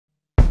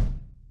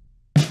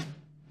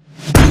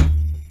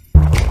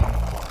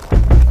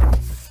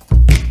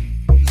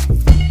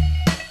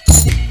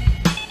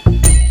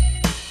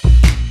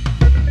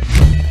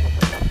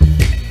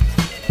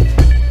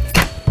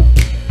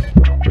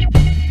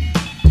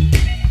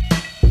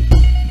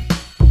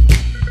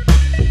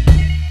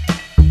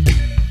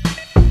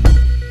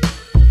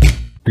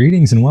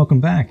Greetings and welcome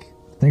back.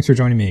 Thanks for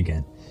joining me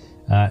again.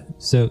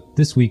 So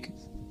this week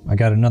I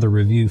got another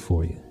review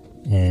for you,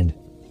 and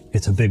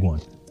it's a big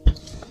one.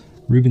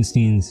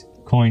 Rubenstein's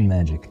Coin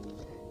Magic.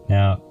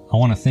 Now, I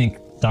want to thank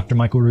Dr.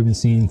 Michael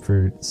Rubenstein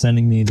for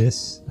sending me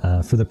this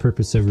for the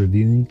purpose of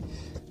reviewing.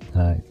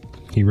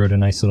 He wrote a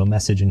nice little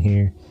message in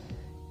here.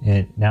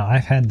 And now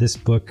I've had this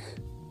book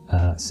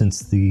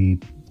since the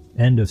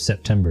end of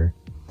September,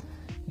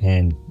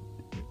 and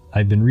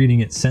I've been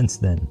reading it since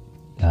then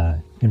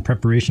in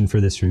preparation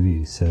for this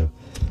review. So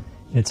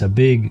it's a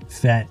big,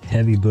 fat,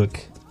 heavy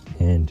book,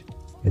 and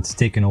it's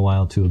taken a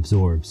while to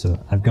absorb.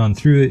 So I've gone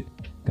through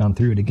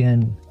it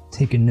again,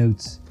 taken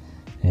notes,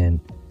 and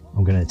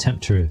I'm going to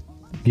attempt to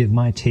give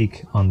my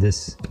take on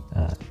this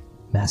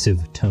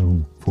massive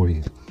tome for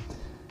you.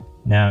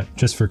 Now,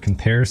 just for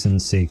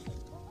comparison's sake,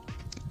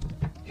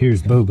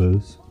 here's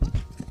Bobo's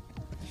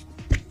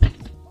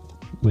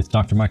with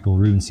Dr. Michael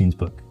Rubenstein's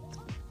book.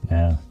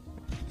 Now,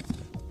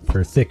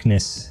 for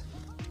thickness,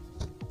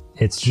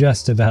 it's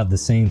just about the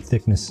same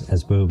thickness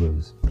as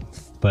Bobo's,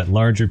 but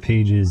larger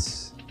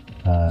pages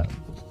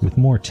with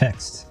more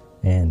text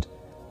and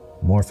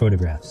more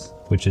photographs,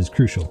 which is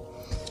crucial.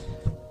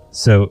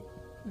 So,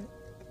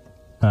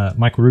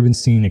 Michael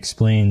Rubenstein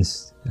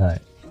explains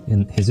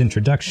in his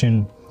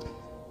introduction,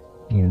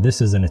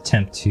 this is an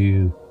attempt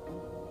to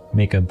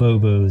make a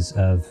Bobo's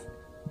of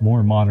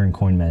more modern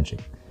coin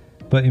magic,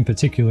 but in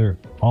particular,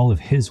 all of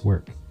his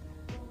work.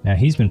 Now,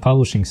 he's been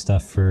publishing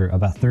stuff for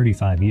about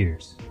 35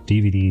 years,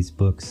 DVDs,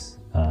 books,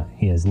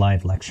 he has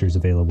live lectures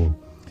available.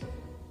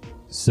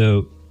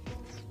 So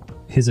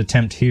his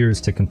attempt here is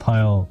to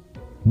compile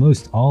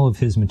most all of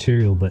his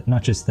material, but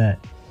not just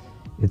that,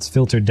 it's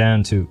filtered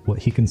down to what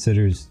he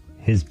considers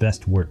his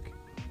best work.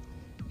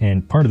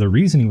 And part of the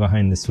reasoning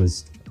behind this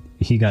was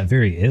he got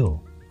very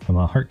ill from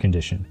a heart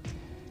condition,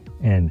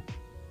 and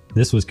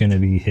this was going to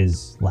be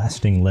his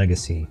lasting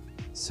legacy.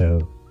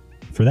 So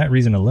for that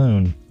reason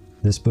alone,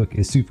 this book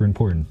is super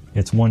important.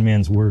 It's one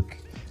man's work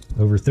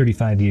over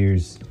 35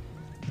 years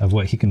of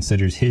what he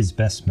considers his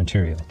best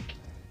material.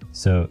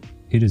 So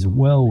it is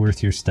well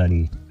worth your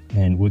study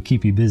and will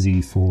keep you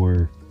busy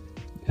for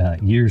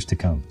years to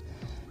come.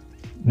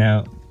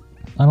 Now,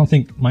 I don't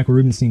think Michael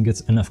Rubenstein gets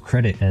enough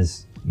credit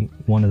as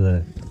one of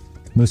the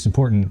most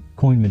important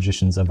coin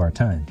magicians of our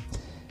time.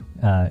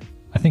 I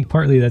think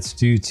partly that's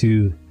due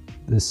to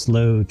the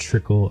slow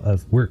trickle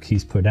of work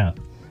he's put out,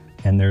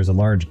 and there's a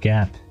large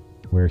gap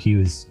where he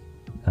was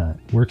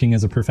working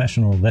as a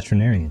professional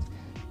veterinarian,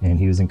 and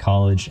he was in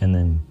college and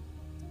then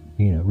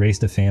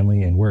raised a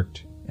family and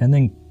worked, and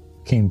then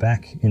came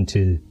back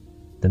into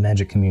the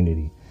magic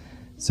community.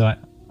 So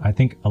I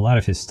think a lot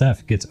of his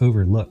stuff gets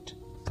overlooked,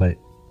 but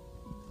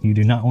you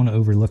do not want to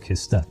overlook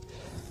his stuff.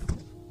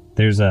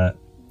 There's a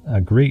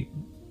great,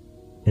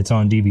 it's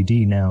on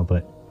DVD now,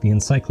 but the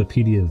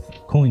Encyclopedia of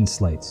Coin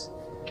Sleights,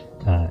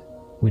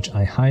 which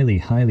I highly,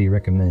 highly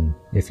recommend.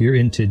 If you're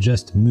into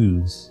just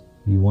moves,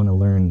 you want to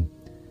learn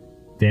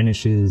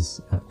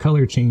vanishes,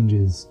 color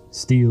changes,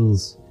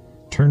 steals,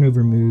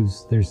 turnover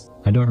moves.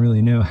 I don't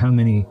really know how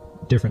many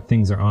different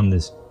things are on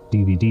this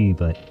DVD,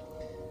 but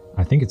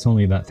I think it's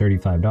only about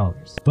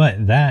 $35.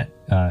 But that,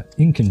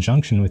 in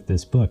conjunction with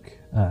this book,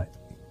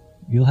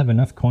 you'll have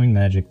enough coin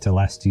magic to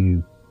last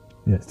you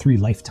 3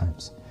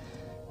 lifetimes.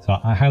 So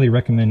I highly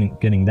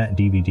recommend getting that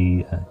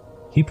DVD.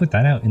 He put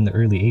that out in the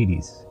early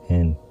 80s,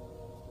 and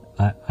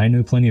I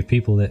know plenty of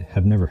people that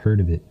have never heard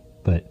of it,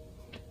 but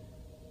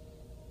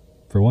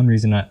for one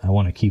reason I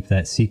want to keep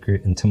that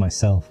secret unto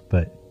myself,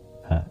 but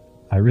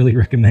I really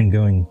recommend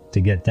going to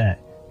get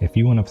that. If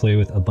you want to play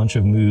with a bunch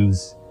of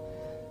moves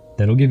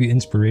that'll give you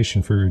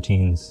inspiration for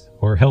routines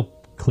or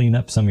help clean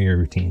up some of your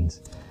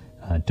routines,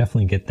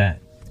 definitely get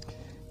that.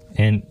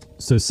 And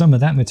so some of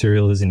that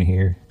material is in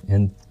here,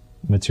 and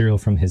material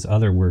from his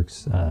other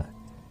works.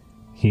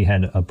 He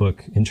had a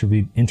book,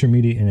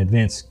 Intermediate and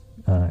Advanced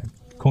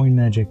Coin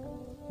Magic,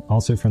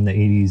 also from the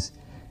 80s,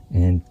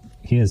 and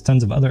he has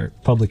tons of other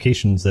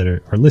publications that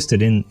are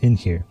listed in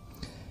here.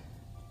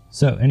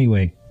 So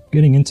anyway,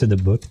 getting into the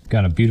book,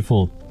 got a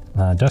beautiful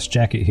dust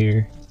jacket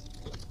here.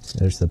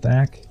 There's the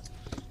back,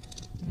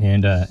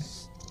 and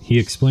he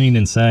explained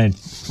inside,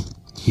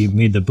 he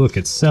made the book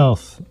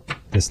itself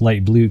this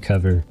light blue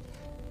cover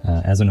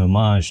as an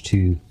homage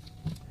to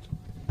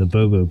the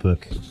Bobo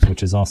book,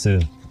 which is also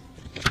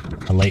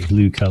a light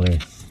blue color.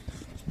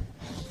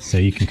 So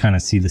you can kind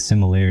of see the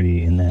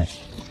similarity in that.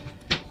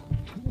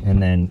 And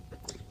then,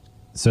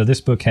 so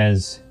this book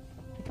has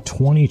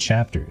 20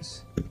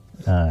 chapters,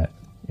 and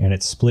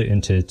it's split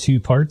into 2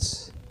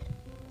 parts.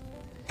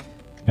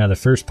 Now the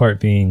first part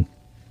being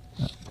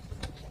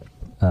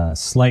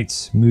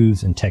sleights,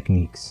 moves, and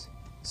techniques.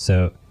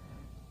 So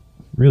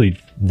really,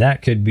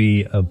 that could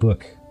be a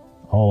book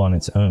all on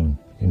its own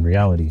in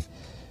reality,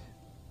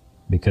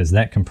 because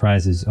that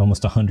comprises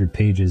almost 100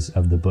 pages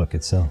of the book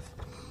itself.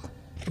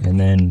 And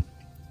then,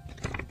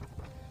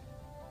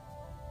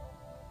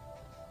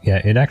 yeah,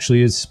 it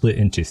actually is split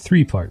into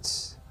 3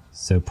 parts.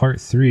 So part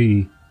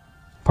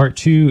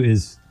 2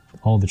 is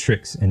all the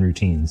tricks and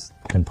routines,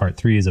 and part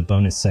 3 is a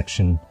bonus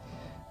section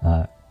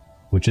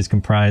which is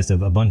comprised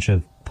of a bunch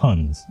of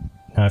puns.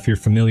 Now, if you're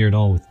familiar at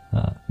all with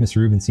Mr.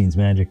 Rubenstein's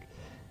magic,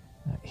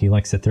 he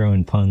likes to throw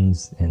in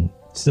puns and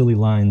silly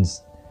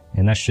lines,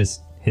 and that's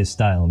just his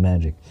style of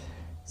magic.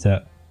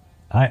 So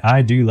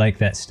I do like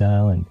that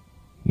style, and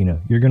you know,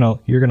 you're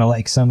gonna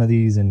like some of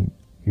these and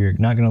you're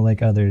not gonna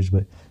like others,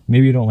 but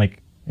maybe you don't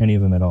like any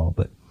of them at all.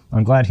 But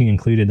I'm glad he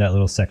included that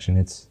little section.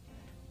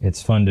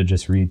 It's fun to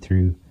just read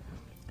through,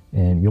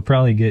 and you'll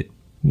probably get,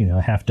 you know,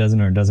 a half dozen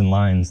or a dozen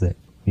lines that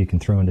you can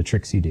throw into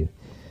tricks you do.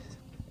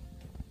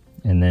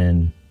 And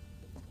then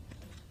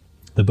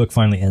the book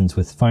finally ends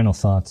with final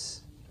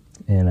thoughts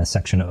and a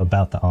section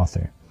about the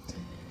author.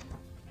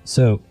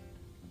 So,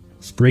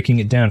 breaking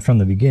it down from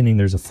the beginning,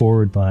 there's a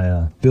foreword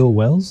by Bill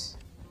Wells,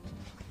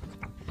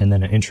 and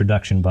then an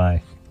introduction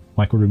by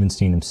Michael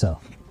Rubenstein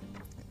himself.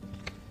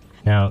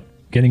 Now,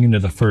 getting into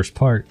the first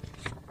part,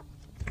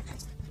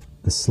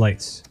 the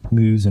sleights,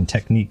 moves, and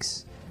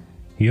techniques,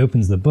 he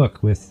opens the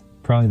book with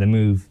probably the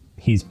move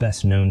he's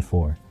best known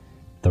for,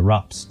 the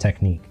Rops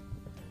technique.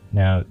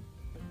 Now,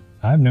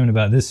 I've known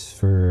about this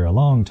for a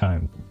long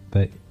time,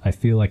 but I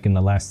feel like in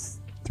the last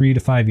 3 to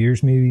 5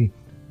 years maybe,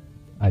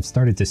 I've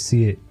started to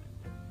see it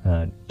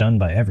done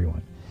by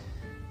everyone.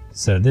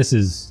 So this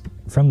is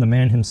from the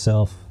man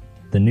himself,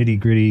 the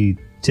nitty-gritty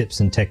tips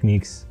and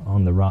techniques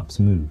on the Rops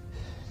move.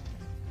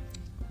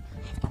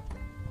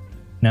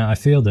 Now, I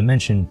failed to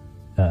mention,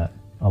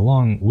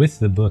 along with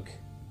the book,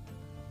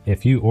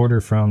 if you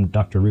order from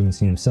Dr.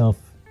 Rubenstein himself,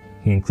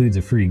 he includes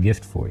a free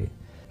gift for you.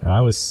 Now,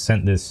 I was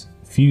sent this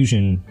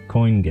fusion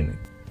coin gimmick.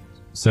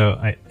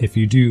 So if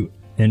you do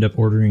end up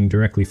ordering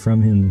directly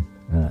from him,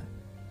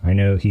 I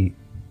know he,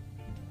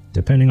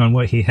 depending on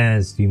what he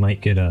has, you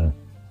might get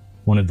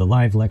one of the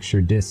live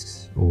lecture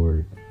discs,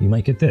 or you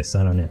might get this,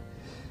 I don't know.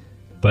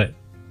 But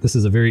this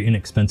is a very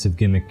inexpensive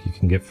gimmick you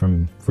can get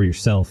for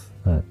yourself,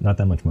 not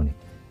that much money.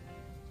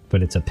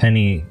 But it's a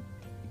penny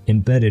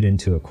embedded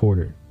into a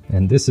quarter.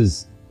 And this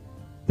is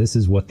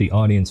what the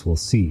audience will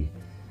see.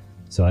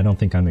 So I don't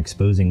think I'm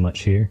exposing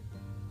much here.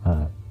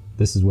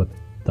 This is what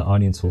the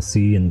audience will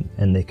see,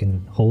 and they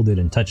can hold it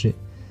and touch it.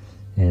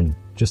 And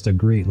just a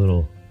great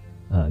little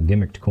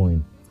gimmicked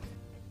coin.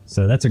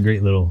 So that's a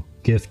great little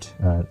gift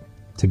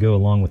to go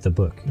along with the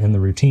book. And the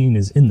routine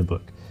is in the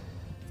book.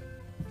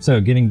 So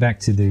getting back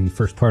to the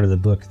first part of the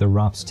book, the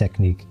Rops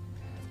technique,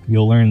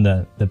 you'll learn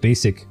the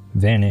basic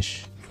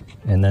vanish,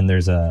 and then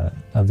there's a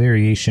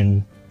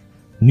variation,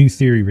 new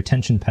theory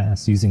retention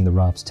pass using the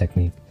Rops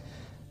technique.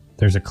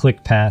 There's a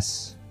click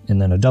pass,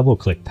 and then a double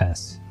click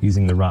pass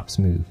using the Rops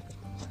move.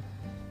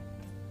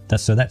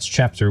 So that's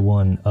chapter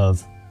 1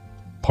 of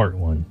part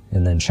 1.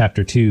 And then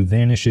chapter 2,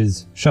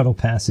 vanishes, shuttle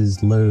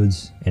passes,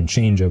 loads, and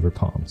changeover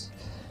palms.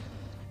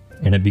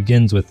 And it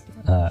begins with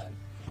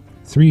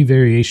 3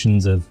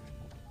 variations of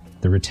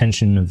the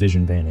retention of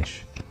vision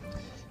vanish.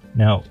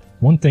 Now,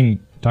 one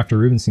thing Dr.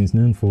 Rubenstein's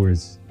known for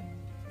is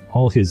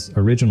all his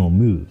original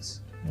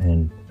moves.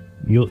 And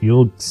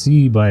you'll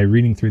see by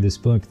reading through this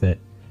book that,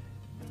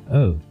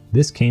 oh,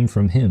 this came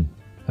from him.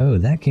 Oh,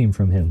 that came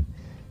from him.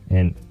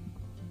 And,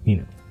 you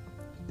know,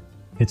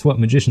 it's what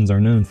magicians are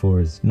known for,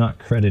 is not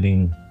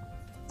crediting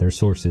their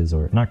sources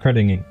or not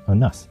crediting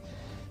enough.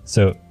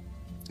 So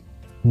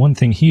one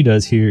thing he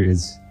does here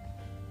is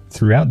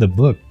throughout the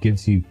book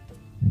gives you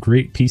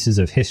great pieces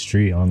of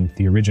history on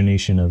the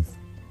origination of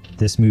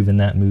this move and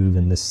that move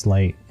and this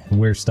sleight and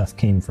where stuff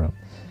came from.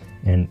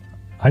 And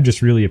I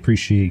just really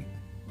appreciate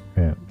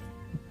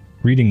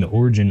reading the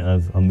origin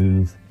of a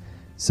move,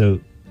 so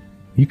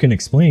you can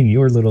explain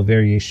your little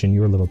variation,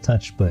 your little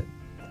touch. But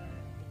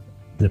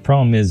the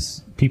problem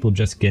is people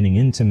just getting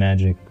into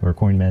magic or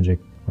coin magic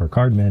or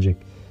card magic,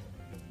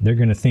 they're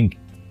going to think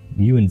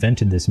you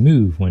invented this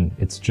move when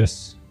it's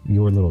just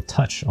your little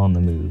touch on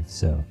the move.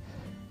 So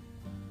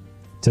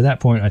to that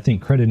point, I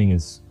think crediting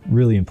is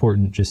really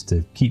important, just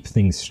to keep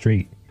things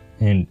straight,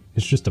 and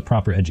it's just a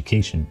proper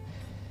education.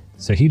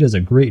 So he does a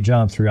great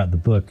job throughout the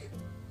book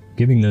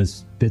giving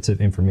those bits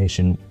of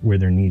information where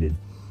they're needed.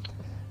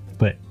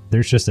 But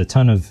there's just a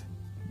ton of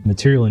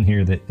material in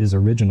here that is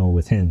original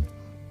with him.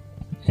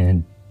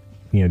 And,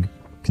 you know,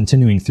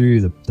 continuing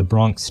through the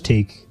Bronx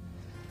take,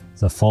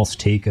 the false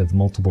take of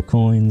multiple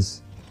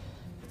coins,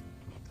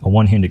 a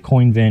one-handed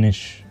coin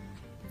vanish,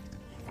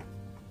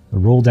 a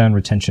roll down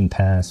retention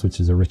pass, which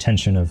is a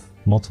retention of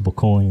multiple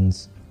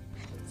coins,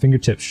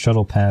 fingertip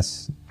shuttle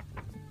pass,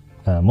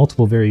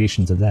 multiple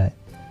variations of that.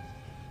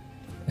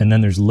 And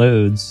then there's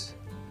loads,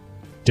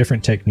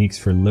 different techniques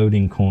for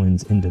loading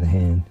coins into the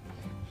hand.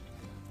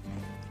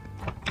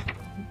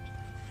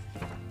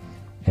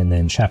 And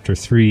then chapter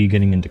 3,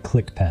 getting into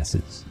click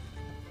passes.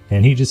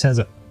 And he just has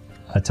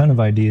a ton of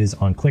ideas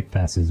on click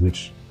passes,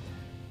 which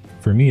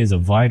for me is a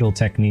vital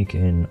technique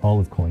in all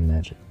of coin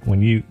magic.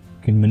 When you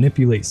can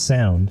manipulate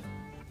sound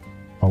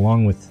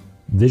along with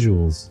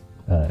visuals,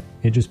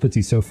 it just puts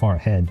you so far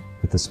ahead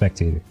with the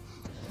spectator.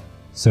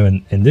 So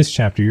in this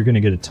chapter, you're going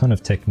to get a ton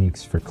of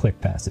techniques for click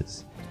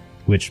passes,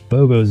 which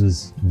Bobo's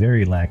is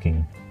very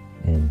lacking.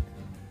 And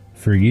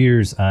for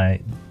years,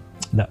 that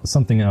was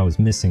something I was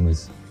missing,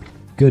 was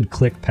good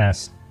click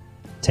pass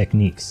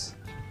techniques.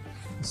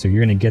 So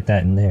you're going to get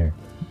that in there.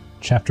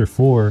 Chapter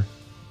 4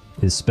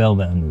 is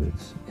spellbound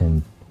moves,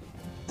 and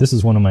this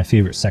is one of my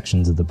favorite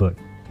sections of the book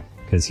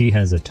because he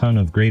has a ton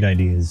of great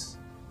ideas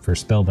for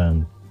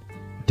spellbound,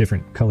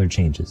 different color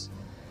changes.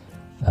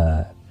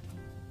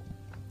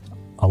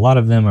 A lot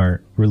of them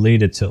are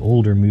related to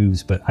older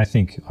moves, but I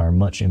think are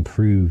much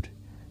improved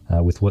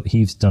with what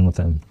he's done with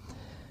them.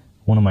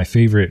 One of my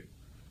favorite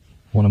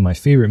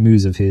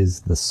moves of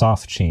his, the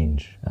soft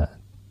change.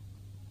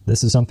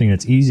 This is something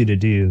that's easy to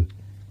do,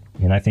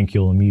 and I think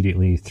you'll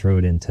immediately throw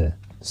it into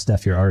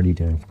stuff you're already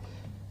doing.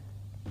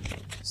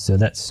 So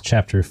that's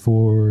chapter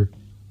 4,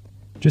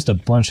 just a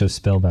bunch of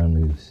spellbound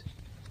moves.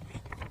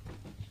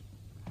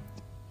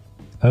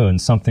 Oh,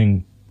 and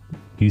something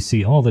you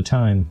see all the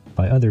time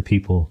by other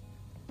people,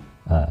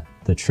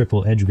 the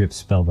triple edge grip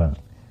spellbound.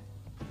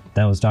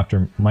 That was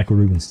Dr. Michael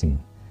Rubenstein.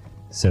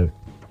 So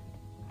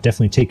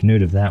definitely take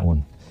note of that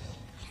one.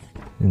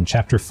 In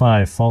chapter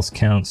 5, false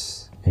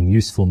counts and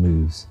useful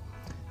moves.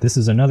 This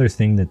is another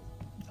thing that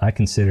I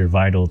consider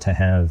vital to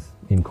have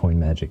in coin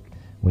magic.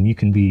 When you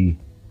can be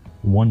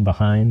one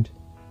behind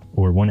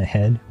or one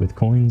ahead with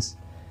coins,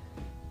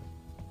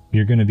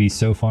 you're going to be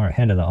so far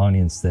ahead of the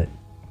audience that,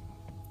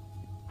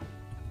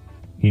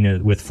 you know,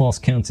 with false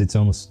counts, it's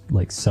almost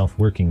like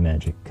self-working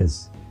magic,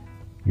 because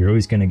you're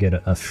always going to get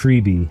a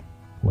freebie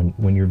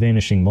when you're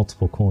vanishing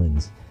multiple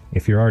coins.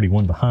 If you're already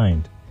one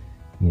behind,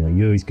 you know,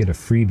 you always get a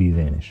freebie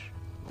vanish.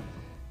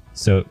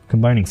 So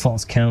combining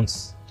false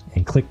counts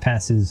and click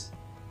passes,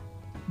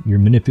 you're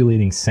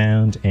manipulating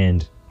sound,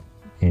 and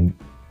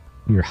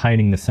you're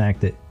hiding the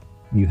fact that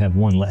you have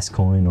one less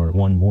coin or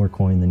one more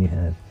coin than you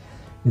have.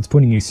 It's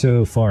putting you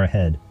so far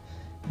ahead.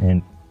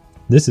 And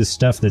this is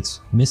stuff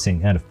that's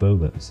missing out of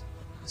Bobos.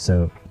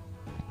 So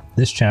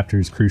this chapter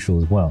is crucial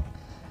as well.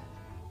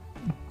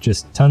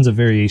 Just tons of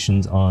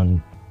variations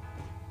on,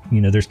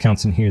 you know, there's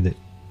counts in here that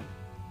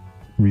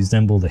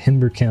resemble the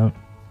Himber count,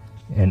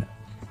 and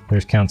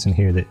there's counts in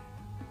here that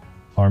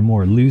are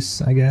more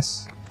loose, I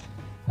guess,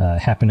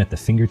 happen at the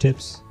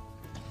fingertips.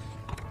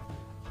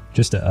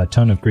 Just a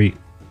ton of great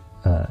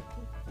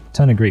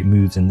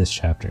moves in this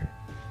chapter.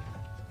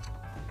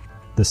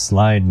 The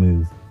slide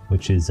move,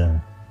 which is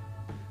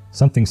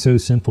something so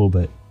simple,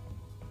 but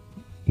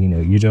you know,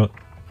 you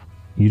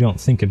don't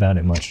think about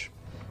it much.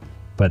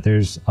 But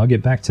I'll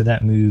get back to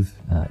that move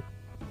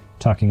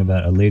talking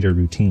about a later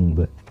routine,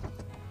 but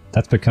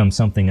that's become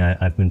something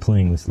I've been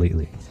playing with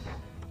lately.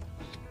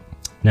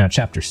 Now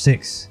chapter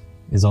 6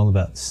 is all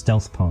about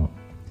stealth palm.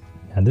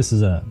 And this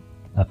is a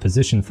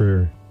position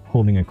for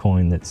holding a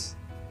coin that's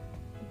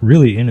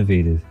really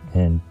innovative,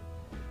 and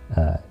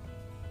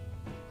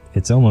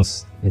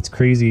it's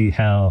crazy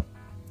how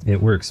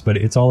it works, but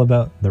it's all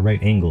about the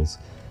right angles.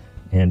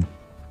 And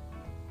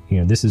you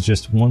know, this is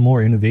just one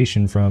more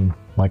innovation from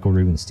Michael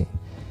Rubenstein.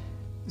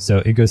 So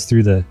it goes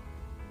through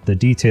the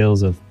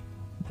details of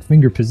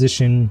finger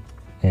position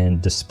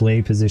and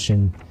display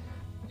position,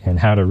 and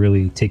how to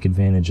really take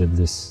advantage of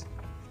this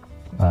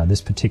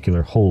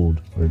particular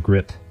hold or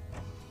grip.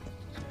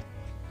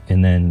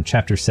 And then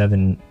chapter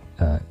 7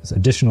 is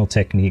additional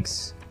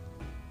techniques,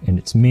 and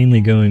it's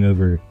mainly going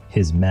over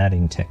his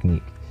matting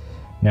technique.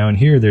 Now in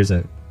here there's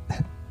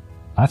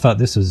I thought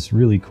this was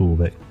really cool,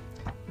 but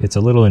it's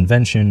a little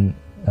invention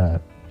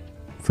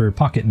for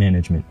pocket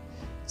management.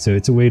 So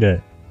it's a way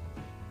to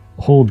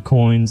hold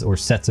coins or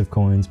sets of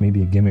coins,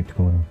 maybe a gimmicked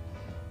coin,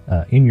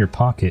 in your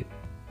pocket,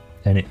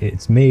 and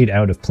it's made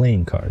out of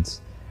playing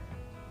cards.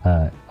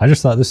 I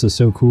just thought this was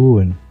so cool,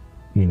 and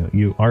you know,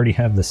 you already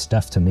have the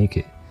stuff to make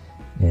it,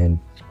 and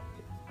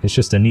it's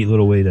just a neat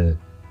little way to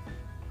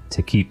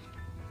keep,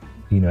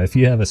 you know, if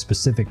you have a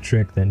specific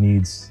trick that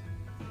needs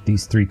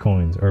these 3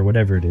 coins or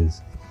whatever it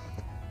is,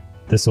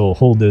 this will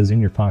hold those in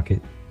your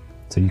pocket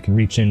so you can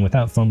reach in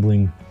without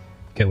fumbling,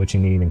 get what you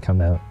need, and come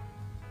out.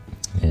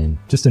 And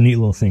just a neat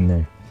little thing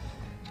there.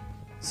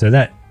 So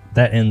that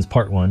ends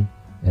part 1,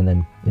 and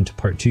then into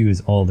part 2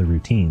 is all the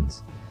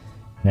routines.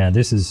 Now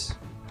this is,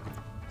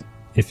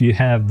 if you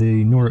have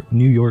the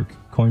New York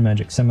Coin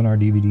Magic Seminar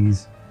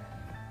DVDs,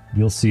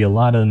 you'll see a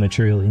lot of the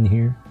material in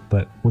here,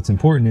 but what's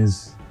important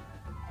is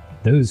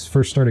those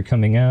first started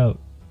coming out,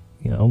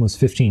 you know, almost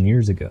 15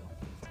 years ago.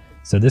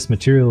 So this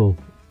material,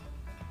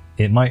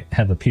 it might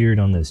have appeared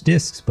on those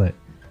discs, but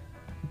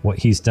what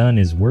he's done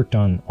is worked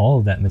on all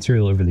of that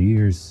material over the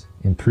years,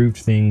 improved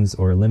things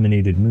or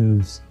eliminated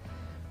moves.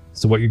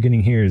 So what you're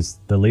getting here is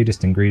the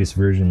latest and greatest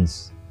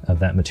versions of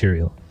that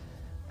material.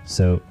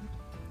 So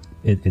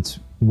it's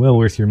well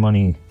worth your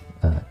money.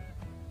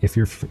 If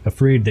you're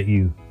afraid that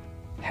you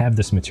have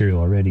this material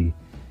already,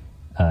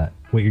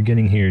 what you're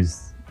getting here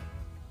is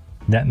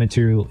that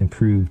material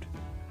improved,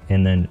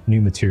 and then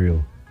new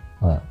material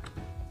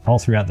all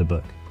throughout the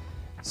book.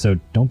 So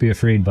don't be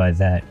afraid by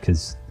that,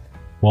 because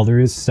while there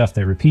is stuff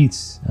that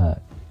repeats,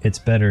 it's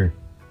better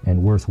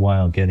and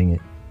worthwhile getting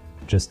it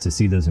just to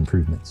see those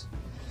improvements.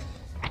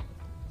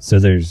 So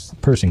there's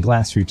purse and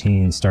glass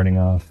routine starting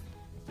off,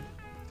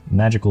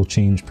 magical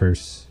change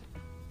purse,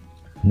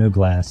 no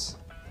glass,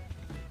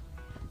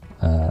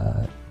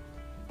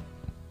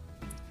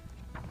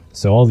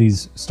 So all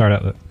these start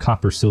out with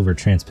copper silver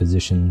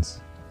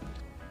transpositions,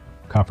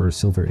 copper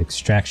silver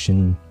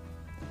extraction.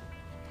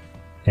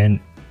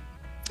 And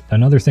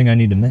another thing I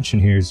need to mention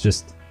here is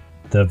just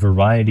the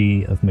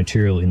variety of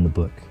material in the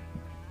book.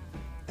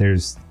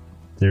 There's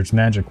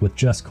magic with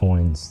just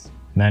coins,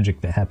 magic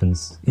that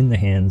happens in the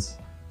hands,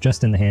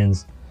 just in the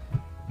hands,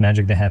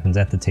 magic that happens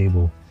at the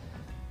table.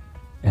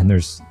 And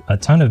there's a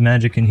ton of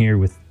magic in here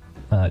with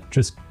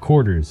just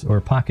quarters or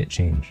pocket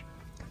change.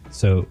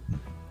 So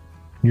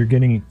you're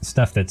getting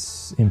stuff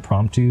that's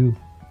impromptu,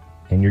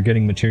 and you're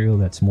getting material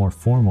that's more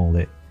formal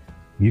that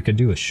you could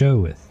do a show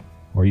with,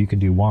 or you could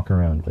do walk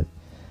around with.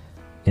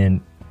 And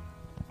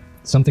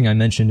something I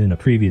mentioned in a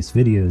previous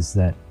video is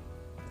that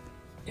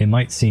it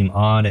might seem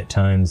odd at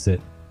times that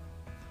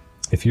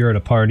if you're at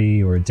a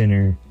party or a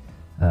dinner,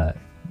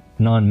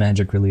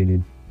 non-magic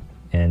related,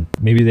 and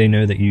maybe they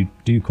know that you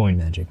do coin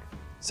magic.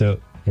 So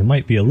it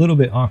might be a little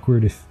bit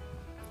awkward if,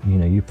 you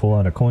know, you pull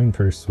out a coin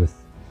purse with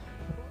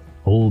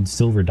old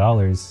silver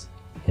dollars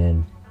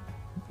and,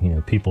 you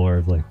know, people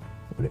are like,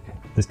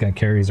 this guy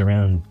carries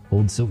around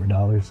old silver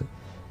dollars.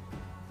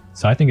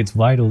 So I think it's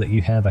vital that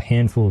you have a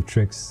handful of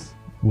tricks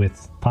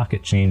with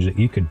pocket change that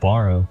you could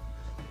borrow,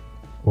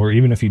 or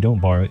even if you don't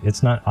borrow it,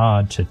 it's not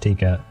odd to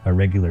take out a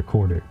regular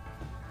quarter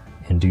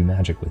and do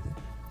magic with it.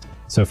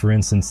 So for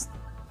instance,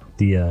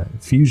 the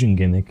fusion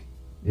gimmick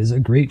is a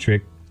great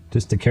trick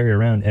just to carry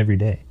around every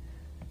day.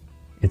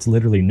 It's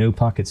literally no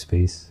pocket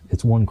space.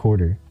 It's one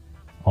quarter.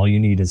 All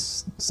you need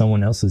is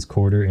someone else's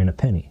quarter and a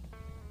penny.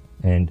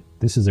 And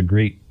this is a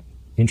great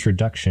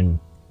introduction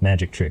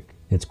magic trick.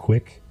 It's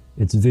quick,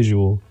 it's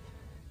visual,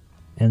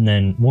 and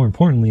then more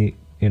importantly,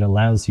 it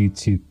allows you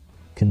to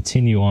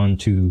continue on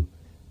to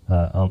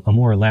a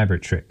more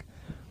elaborate trick.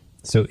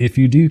 So if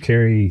you do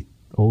carry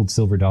old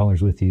silver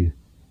dollars with you,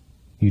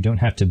 you don't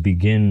have to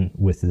begin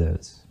with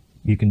those.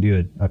 You can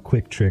do a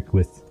quick trick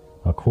with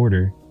a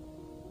quarter,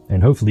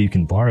 and hopefully you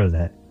can borrow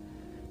that.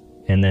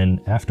 And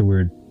then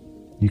afterward,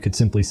 you could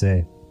simply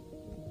say,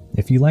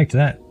 if you liked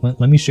that,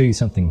 let me show you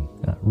something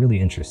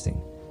really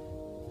interesting.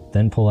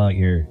 Then pull out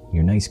your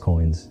nice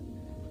coins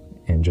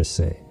and just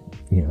say,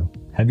 you know,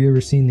 have you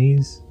ever seen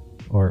these?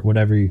 Or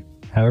whatever,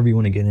 however you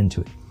want to get into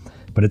it.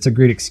 But it's a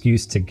great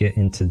excuse to get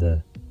into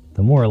the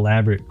more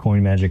elaborate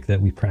coin magic that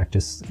we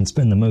practice and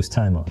spend the most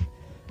time on,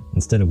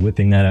 instead of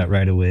whipping that out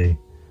right away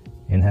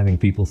and having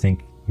people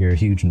think you're a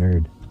huge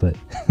nerd. But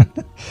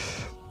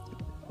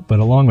but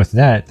along with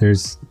that,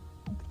 there's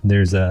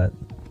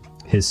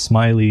his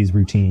Smiley's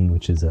routine,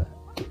 which is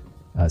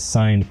a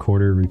signed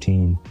quarter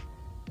routine,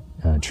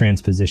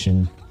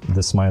 transposition,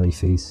 the smiley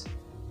face.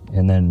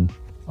 And then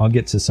I'll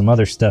get to some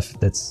other stuff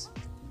that's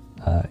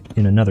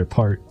in another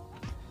part.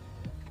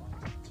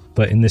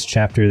 But in this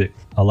chapter,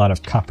 a lot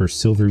of copper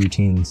silver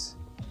routines.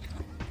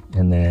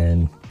 And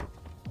then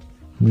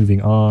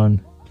moving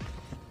on,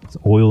 it's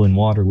oil and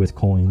water with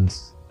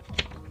coins.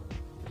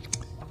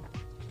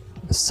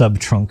 A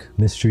sub-trunk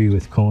mystery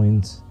with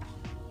coins.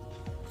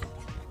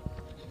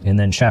 And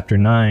then chapter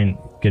 9,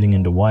 getting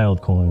into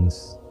wild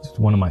coins. It's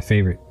one of my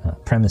favorite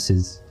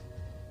premises.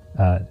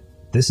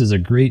 This is a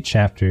great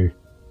chapter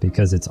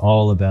because it's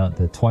all about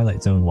the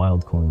Twilight Zone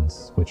wild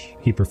coins, which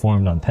he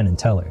performed on Penn and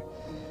Teller.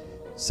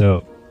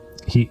 So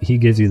he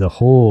gives you the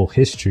whole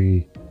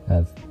history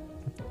of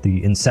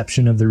the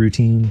inception of the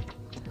routine,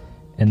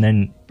 and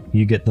then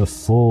you get the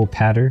full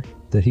pattern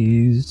that he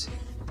used.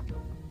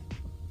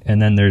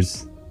 And then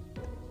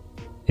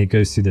it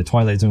goes through the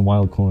Twilight Zone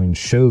wild coin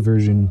show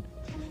version.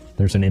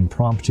 There's an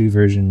impromptu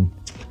version.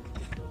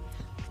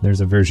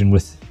 There's a version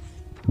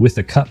with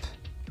a cup.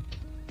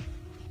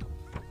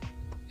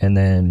 And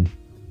then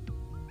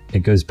it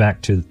goes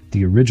back to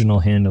the original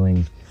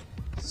handling.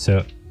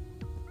 So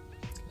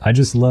I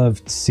just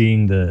loved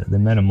seeing the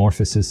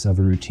metamorphosis of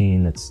a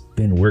routine that's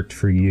been worked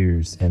for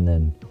years, and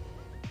then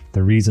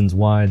the reasons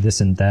why this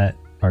and that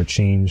are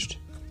changed.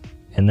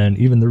 And then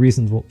even the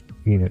reasons,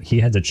 you know, he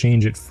had to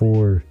change it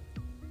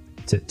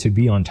to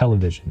be on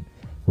television,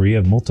 where you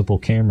have multiple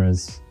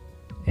cameras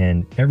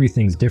and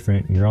everything's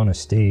different. You're on a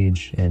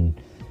stage and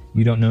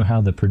you don't know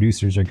how the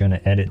producers are going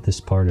to edit this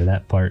part or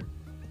that part.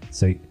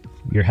 So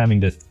you're having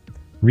to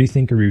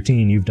rethink a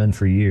routine you've done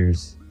for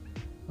years,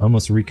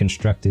 almost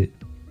reconstruct it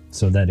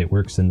so that it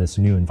works in this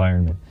new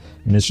environment.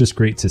 And it's just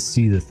great to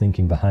see the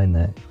thinking behind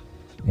that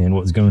and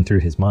what was going through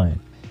his mind.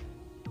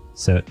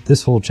 So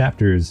this whole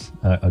chapter is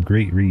a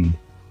great read.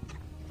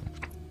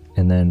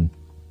 And then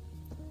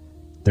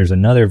there's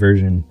another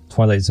version,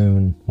 Twilight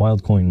Zone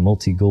Wild Coin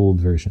Multi-Gold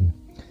version.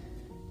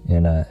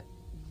 And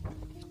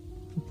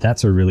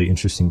that's a really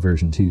interesting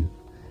version too.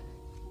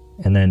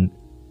 And then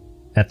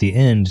at the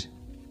end,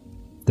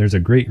 there's a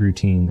great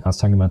routine. I was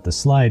talking about the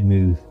slide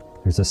move.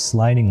 There's a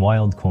sliding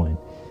wild coin,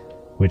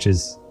 which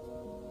is,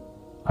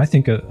 I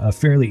think, a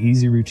fairly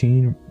easy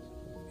routine,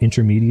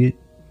 intermediate.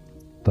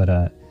 But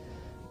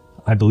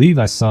I believe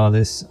I saw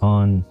this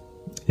on,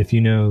 if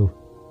you know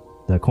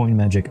the Coin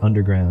Magic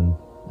Underground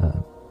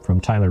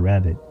from Tyler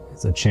Rabbit,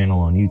 it's a channel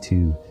on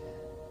YouTube.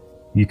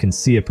 You can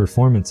see a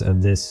performance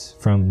of this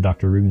from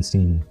Dr.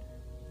 Rubenstein.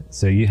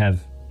 So you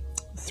have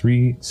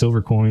 3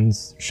 silver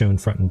coins shown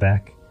front and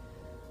back.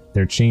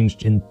 They're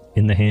changed in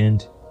the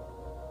hand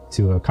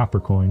to a copper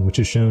coin, which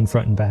is shown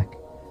front and back.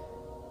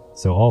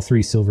 So all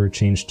 3 silver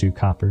changed to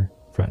copper,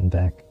 front and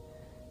back.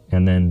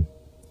 And then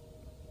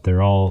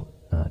they're all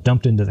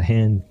dumped into the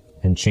hand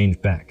and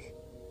changed back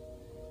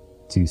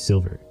to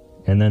silver.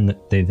 And then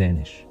they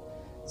vanish.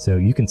 So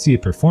you can see a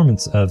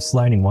performance of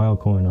sliding wild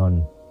coin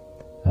on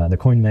the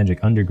Coin Magic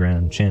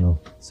Underground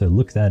channel. So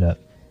look that up.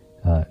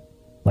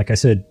 Like I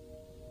said,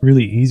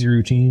 really easy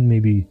routine,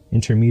 maybe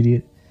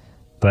intermediate,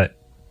 but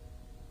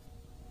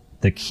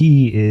the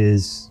key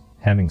is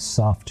having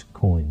soft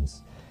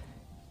coins,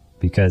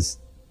 because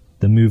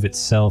the move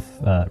itself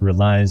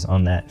relies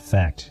on that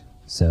fact.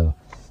 So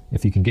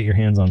if you can get your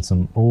hands on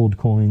some old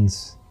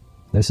coins,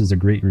 this is a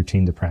great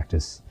routine to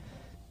practice.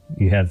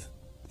 You have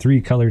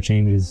 3 color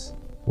changes,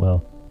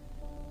 well,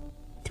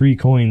 3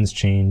 coins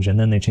change, and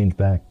then they change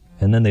back,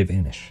 and then they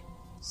vanish.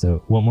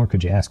 So what more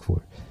could you ask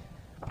for?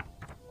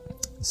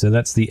 So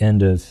that's the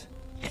end of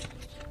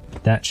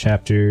that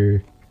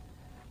chapter.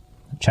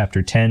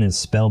 Chapter 10 is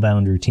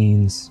Spellbound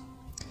Routines.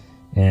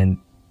 And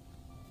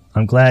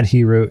I'm glad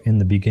he wrote in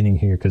the beginning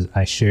here, because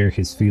I share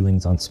his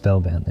feelings on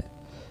Spellbound. That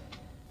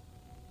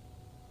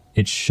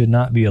it should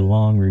not be a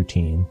long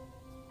routine,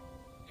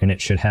 and it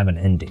should have an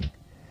ending.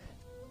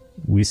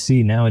 We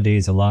see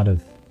nowadays a lot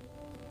of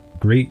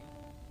great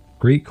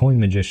coin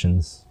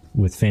magicians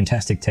with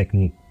fantastic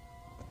technique,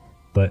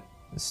 but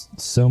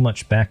so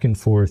much back and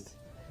forth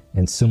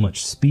and so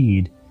much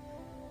speed,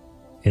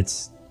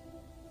 it's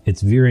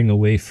veering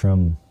away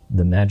from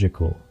the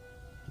magical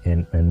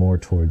and more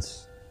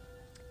towards,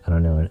 I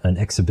don't know, an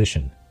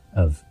exhibition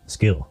of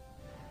skill.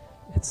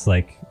 It's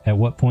like, at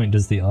what point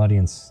does the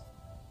audience,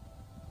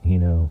 you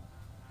know,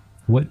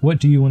 what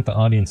do you want the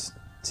audience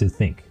to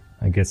think?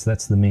 I guess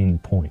that's the main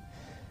point.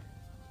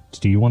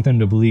 Do you want them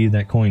to believe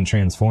that coin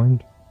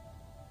transformed,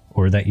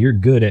 or that you're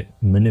good at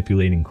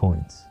manipulating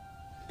coins?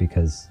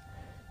 Because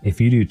if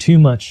you do too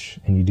much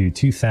and you do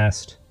too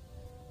fast,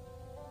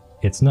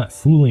 it's not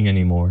fooling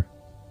anymore.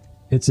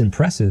 It's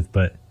impressive,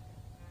 but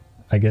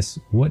I guess,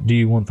 what do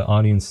you want the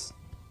audience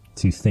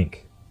to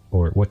think?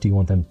 Or what do you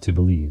want them to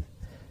believe?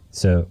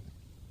 So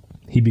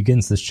he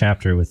begins this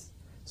chapter with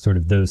sort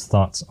of those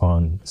thoughts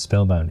on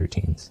spellbound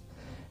routines.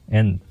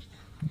 And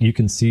you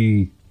can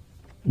see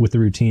with the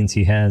routines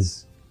he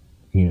has,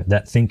 you know,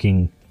 that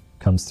thinking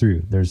comes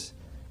through. There's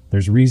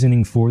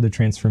reasoning for the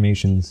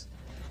transformations,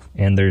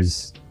 and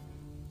there's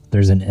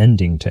an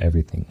ending to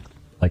everything.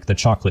 Like the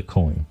chocolate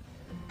coin.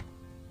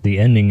 The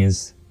ending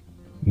is,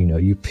 you know,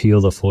 you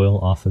peel the foil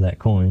off of that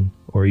coin,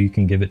 or you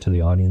can give it to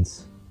the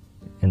audience,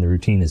 and the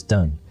routine is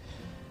done.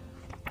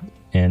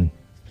 And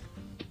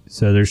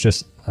so there's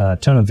just a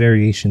ton of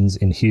variations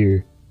in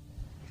here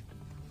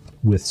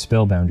with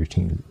spellbound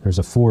routine. There's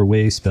a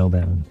 4-way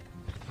spellbound.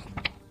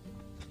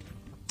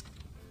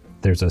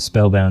 There's a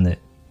spellbound that,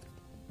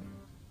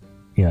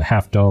 you know,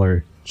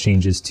 $50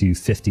 changes to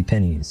 50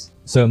 pennies.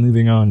 So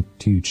moving on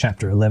to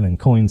chapter 11,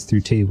 coins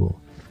through table.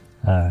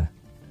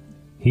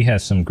 He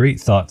has some great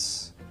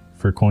thoughts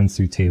for coins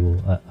through table,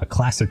 a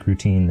classic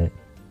routine that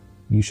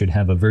you should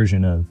have a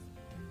version of,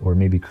 or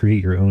maybe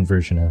create your own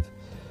version of.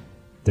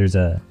 There's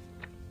a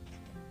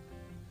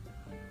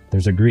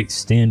great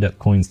stand-up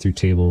coins through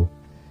table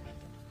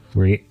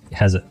where he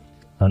has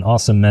an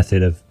awesome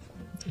method of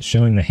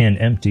showing the hand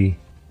empty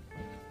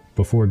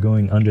before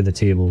going under the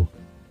table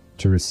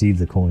to receive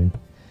the coin.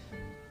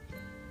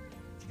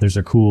 There's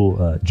a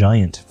cool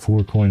giant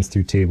 4 coins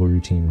through table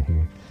routine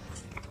here,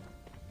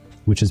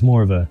 which is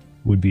more of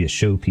would be a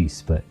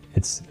showpiece, but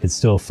it's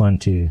still fun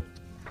to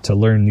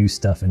learn new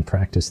stuff and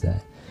practice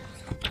that.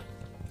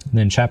 And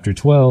then chapter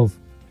 12,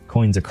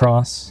 coins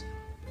across.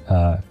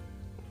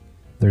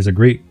 There's a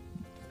great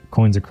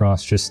coins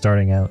across just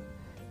starting out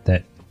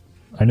that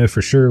I know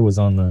for sure was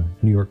on the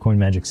New York Coin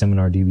Magic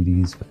Seminar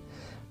DVDs, but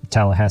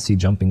Tallahassee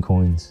jumping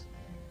coins.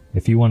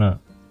 If you want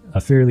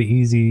a fairly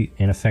easy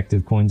and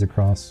effective coins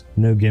across,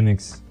 no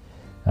gimmicks,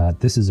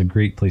 this is a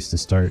great place to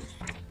start,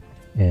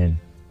 and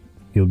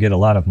you'll get a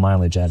lot of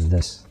mileage out of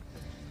this.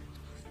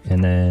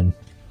 And then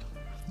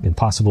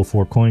Impossible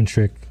 4 coin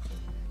trick,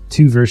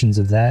 2 versions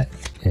of that,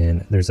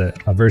 and there's a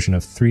version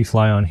of 3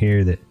 fly on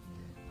here that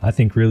I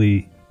think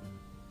really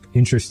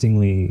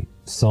interestingly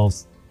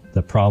solves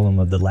the problem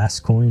of the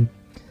last coin,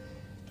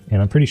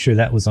 and I'm pretty sure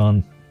that was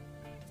on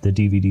the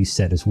DVD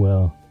set as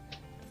well.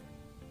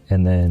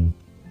 And then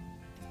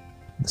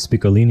the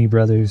Spiccolini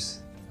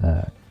brothers,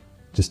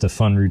 just a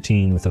fun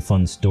routine with a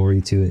fun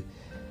story to it.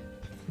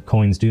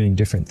 Coins doing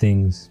different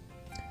things.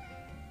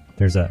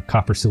 There's a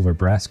copper, silver,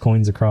 brass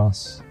coins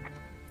across.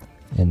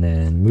 And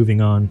then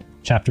moving on,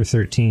 chapter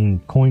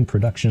 13, coin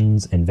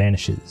productions and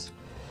vanishes.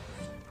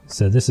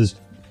 So this is,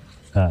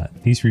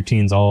 these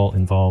routines all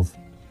involve,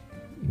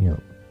 you know,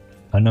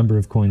 a number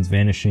of coins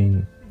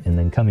vanishing and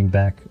then coming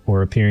back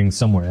or appearing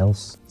somewhere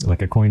else,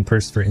 like a coin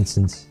purse, for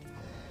instance.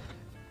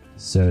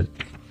 So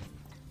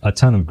a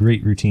ton of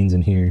great routines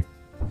in here.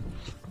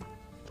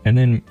 And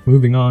then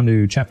moving on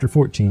to chapter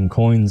 14,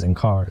 coins and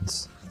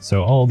cards.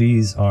 So all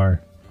these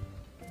are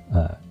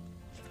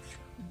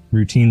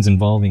routines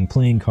involving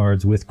playing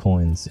cards with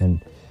coins,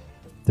 and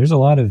there's a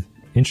lot of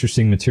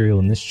interesting material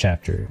in this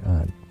chapter.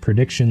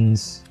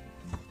 Predictions,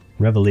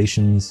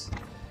 revelations,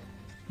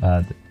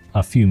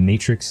 a few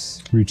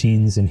matrix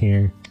routines in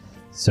here.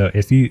 So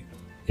if you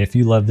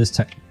love this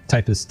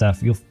type of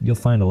stuff, you'll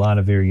find a lot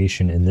of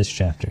variation in this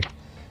chapter.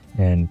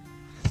 And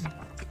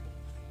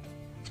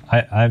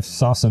I've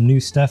saw some new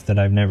stuff that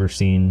I've never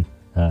seen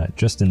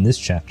just in this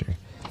chapter.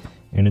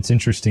 And it's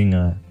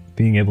interesting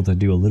being able to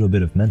do a little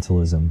bit of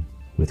mentalism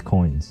with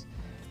coins.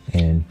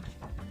 And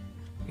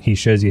he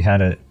shows you how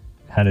to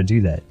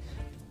do that.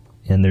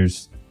 And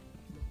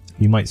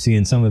you might see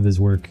in some of his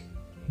work,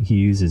 he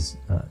uses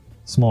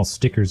small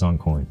stickers on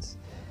coins.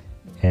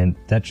 And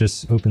that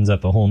just opens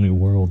up a whole new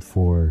world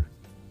for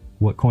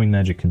what coin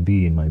magic can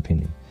be, in my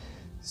opinion.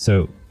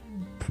 So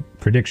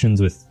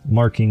predictions with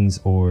markings,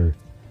 or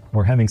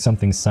having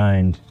something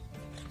signed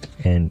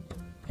and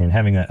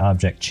having that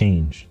object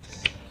change.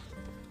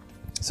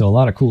 So a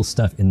lot of cool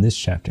stuff in this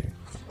chapter.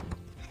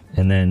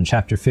 And then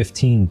chapter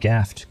 15,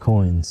 gaffed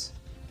coins.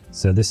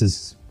 So this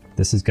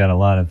has got a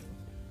lot of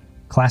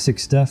classic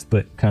stuff,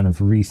 but kind of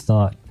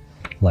rethought,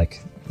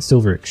 like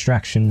silver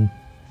extraction,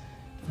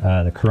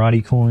 the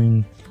karate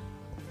coin.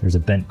 There's a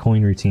bent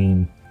coin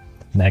routine,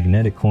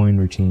 magnetic coin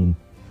routine.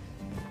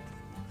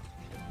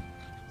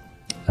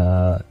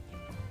 Let's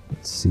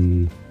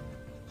see.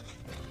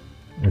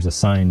 There's a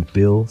signed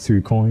bill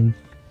through coin,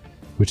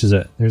 which is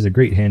there's a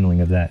great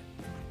handling of that.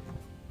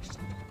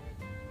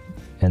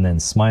 And then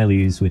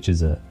smileys, which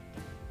is a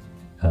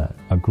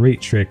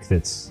great trick.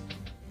 There's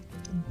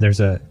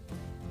a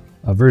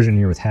version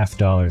here with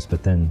 $50,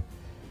 but then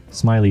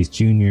Smiley's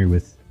Junior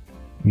with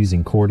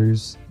using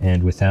quarters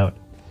and without.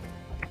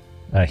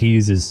 He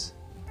uses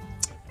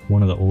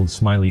one of the old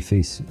smiley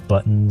face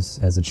buttons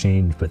as a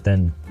change, but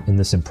then in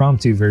this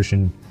impromptu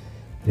version,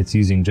 it's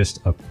using just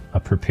a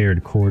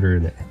prepared quarter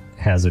that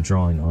has a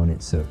drawing on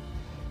it. So,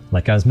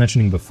 like I was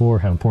mentioning before,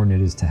 how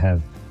important it is to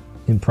have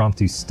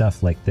impromptu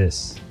stuff like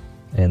this.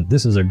 And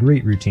this is a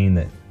great routine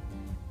that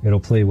it'll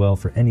play well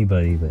for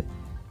anybody, but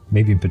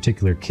maybe in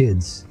particular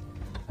kids.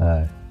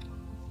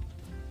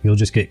 You'll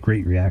just get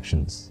great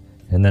reactions.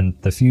 And then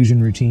the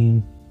fusion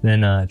routine.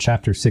 Then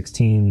chapter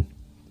 16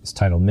 is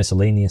titled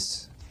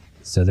Miscellaneous.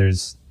 So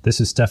this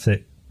is stuff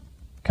that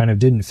kind of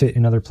didn't fit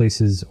in other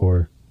places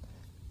or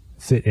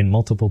fit in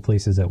multiple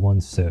places at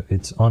once. So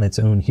it's on its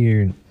own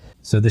here.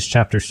 So this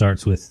chapter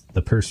starts with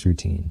the purse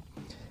routine.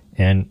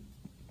 And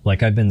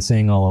like I've been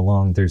saying all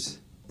along, there's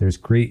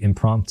great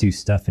impromptu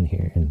stuff in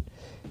here. And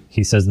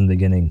he says in the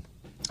beginning,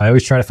 I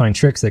always try to find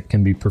tricks that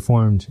can be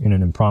performed in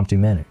an impromptu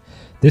manner.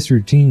 This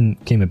routine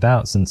came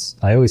about since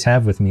I always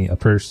have with me a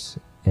purse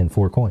and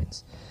 4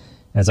 coins.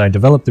 As I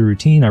developed the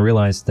routine, I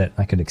realized that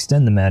I could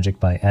extend the magic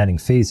by adding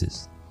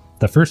phases.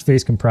 The first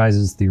phase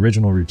comprises the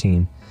original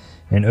routine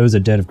and owes a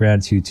debt of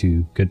gratitude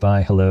to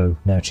goodbye, hello,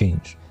 now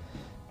change,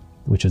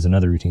 which is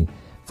another routine,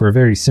 for a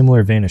very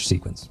similar vanish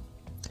sequence.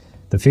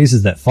 The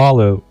phases that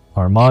follow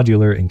are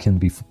modular and can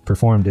be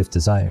performed if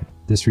desired.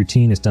 This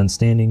routine is done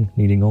standing,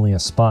 needing only a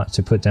spot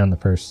to put down the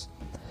purse,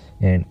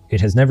 and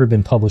it has never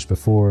been published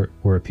before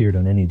or appeared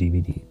on any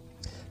DVD.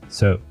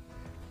 So,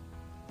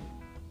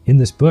 in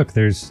this book,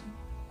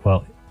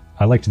 well,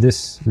 I liked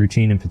this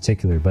routine in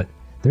particular, but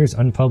there's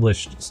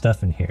unpublished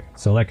stuff in here.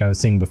 So like I was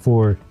saying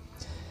before,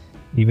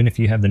 even if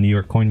you have the New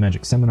York Coin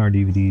Magic Seminar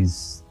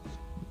DVDs,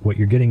 what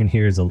you're getting in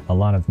here is a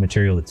lot of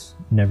material that's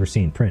never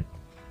seen print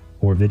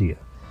or video.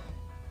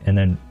 And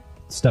then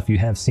stuff you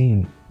have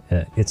seen,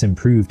 it's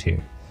improved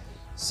here.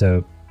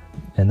 So,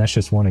 and that's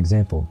just one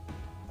example.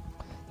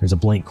 There's a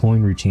blank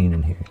coin routine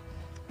in here.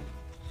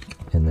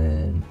 And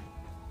then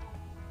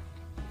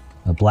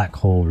a black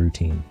hole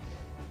routine.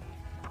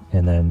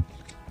 And then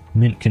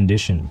mint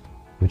condition,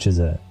 which is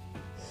I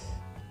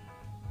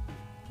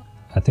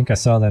think I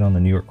saw that on the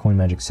New York Coin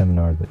Magic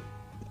Seminar,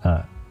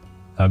 but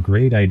a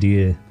great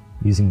idea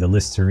using the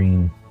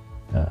Listerine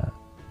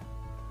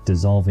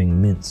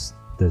dissolving mints,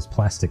 those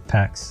plastic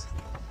packs,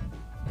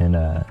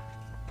 and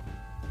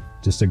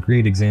just a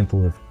great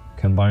example of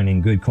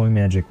combining good coin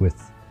magic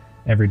with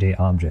everyday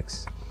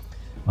objects.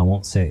 I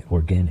won't say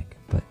organic,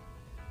 but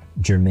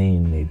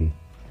germane maybe.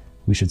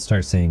 We should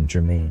start saying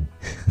germane.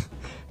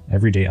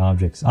 Everyday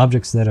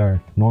objects that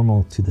are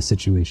normal to the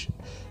situation.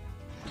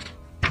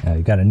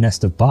 You got a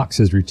nest of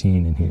boxes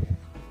routine in here.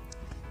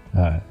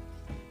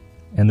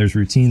 And there's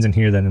routines in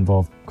here that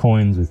involve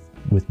coins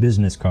with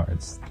business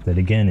cards that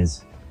again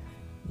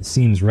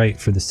seems right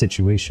for the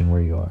situation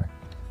where you are.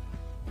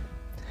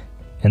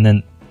 And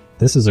then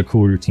this is a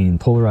cool routine,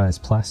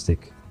 polarized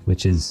plastic,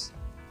 which is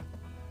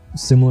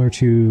similar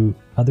to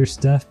other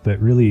stuff, but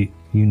really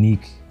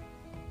unique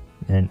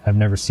and I've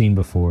never seen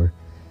before.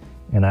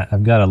 And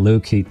I've got to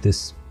locate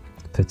this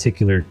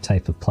particular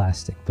type of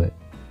plastic, but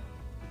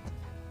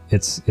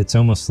it's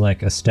almost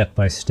like a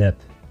step-by-step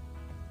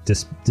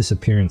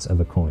disappearance of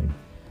a coin,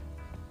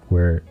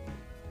 where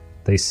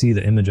they see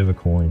the image of a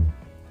coin,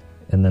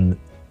 and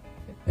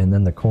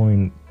then the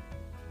coin.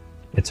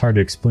 It's hard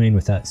to explain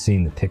without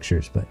seeing the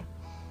pictures, but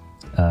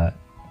a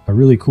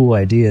really cool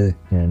idea,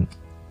 and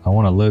I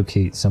want to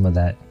locate some of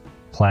that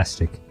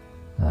plastic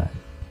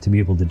to be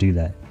able to do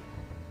that.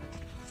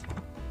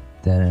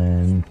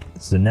 Then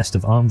it's the nest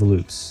of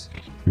envelopes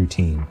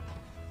routine.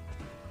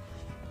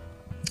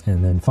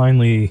 And then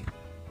finally,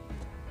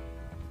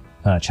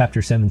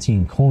 chapter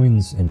 17,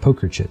 coins and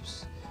poker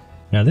chips.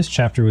 Now this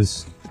chapter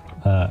was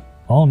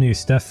all new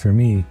stuff for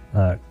me,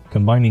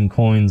 combining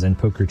coins and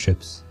poker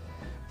chips.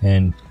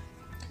 And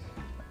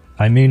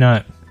I may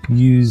not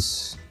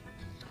use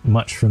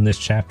much from this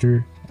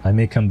chapter. I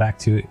may come back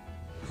to it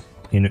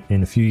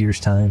in a few years'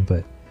 time,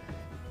 but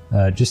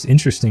just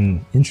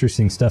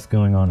interesting stuff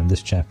going on in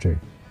this chapter.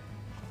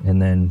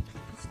 And then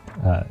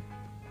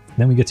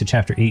we get to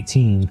chapter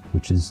 18,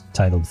 which is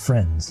titled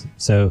Friends.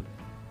 So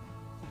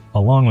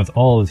along with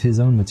all of his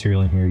own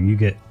material in here, you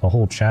get a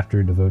whole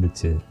chapter devoted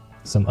to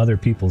some other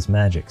people's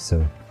magic.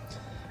 So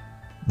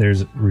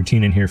there's a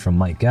routine in here from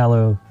Mike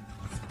Gallo,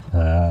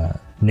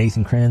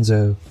 Nathan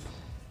Cranzo,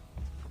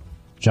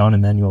 John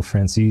Emmanuel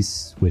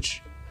Francis,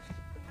 which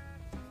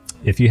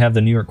if you have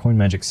the New York Coin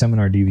Magic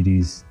Seminar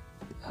DVDs,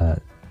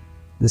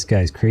 this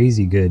guy's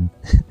crazy good.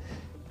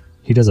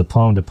 He does a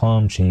palm to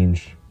palm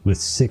change with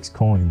 6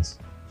 coins.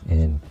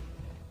 And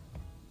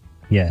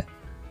yeah,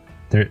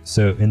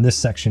 so in this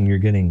section you're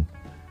getting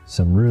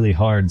some really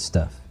hard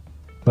stuff,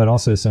 but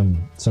also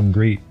some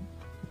great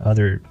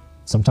other,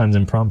 sometimes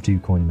impromptu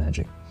coin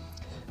magic.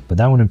 But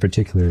that one in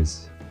particular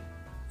is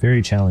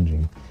very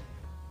challenging.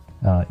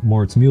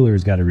 Moritz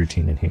Mueller's got a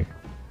routine in here.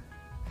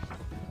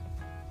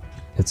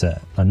 It's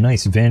a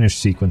nice vanish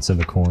sequence of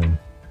a coin,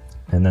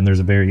 and then there's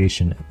a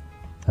variation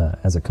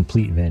as a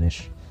complete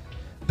vanish.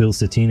 Bill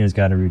Cetina's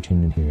got a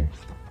routine in here.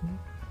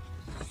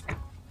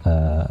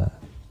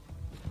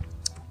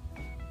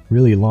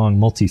 Really long,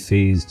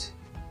 multi-phased,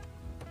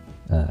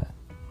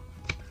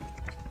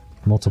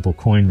 multiple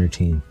coin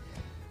routine.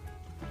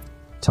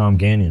 Tom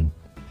Gannon.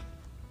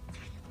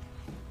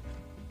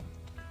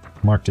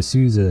 Mark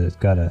D'Souza's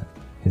got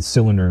his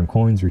cylinder and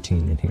coins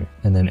routine in here.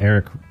 And then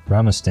Eric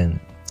Rubenstein,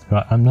 who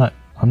I'm not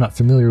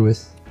familiar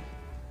with,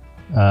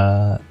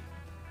 but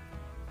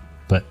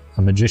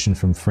a magician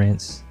from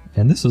France.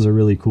 And this was a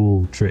really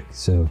cool trick.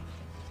 So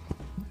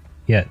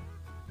yeah,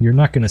 you're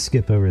not going to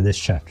skip over this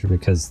chapter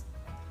because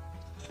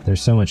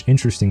there's so much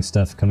interesting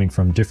stuff coming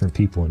from different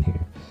people in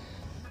here.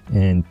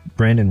 And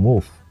Brandon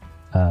Wolf,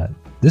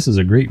 this is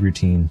a great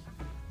routine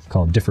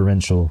called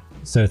differential.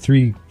 So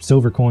 3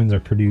 silver coins are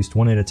produced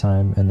one at a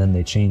time, and then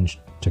they change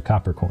to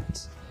copper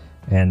coins.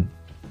 And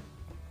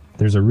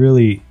there's a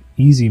really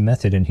easy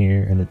method in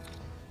here, and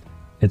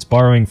it's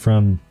borrowing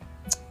from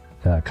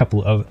a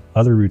couple of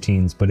other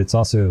routines, but it's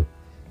also,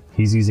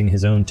 he's using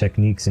his own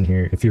techniques in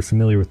here. If you're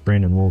familiar with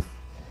Brandon Wolf,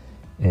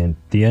 and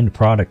the end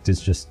product is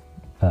just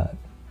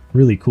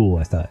really cool,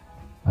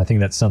 I think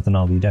that's something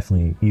I'll be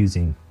definitely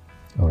using,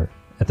 or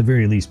at the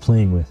very least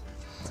playing with.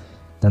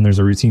 Then there's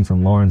a routine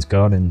from Lawrence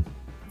Godin,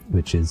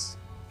 which is,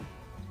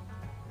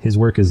 his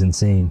work is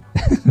insane.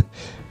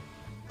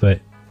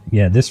 But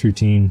yeah, this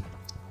routine,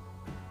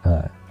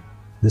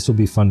 this will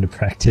be fun to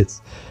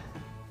practice.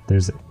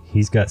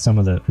 He's got some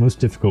of the most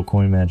difficult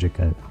coin magic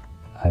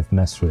I've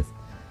messed with,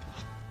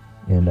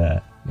 and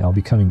I'll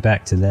be coming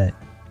back to that.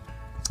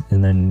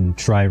 And then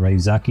Try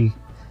Ryuzaki.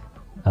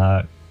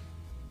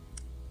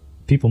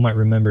 People might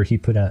remember he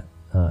put out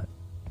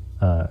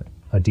a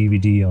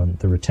DVD on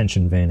the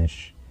retention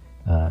vanish.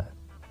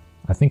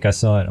 I think I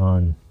saw it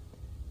on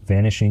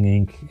Vanishing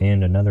Inc.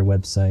 and another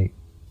website,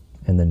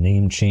 and the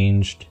name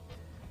changed.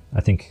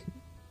 I think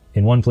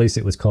in one place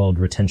it was called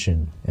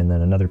Retention, and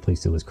then another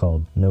place it was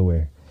called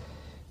Nowhere.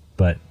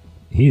 But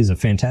he is a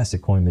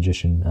fantastic coin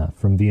magician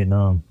from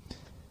Vietnam.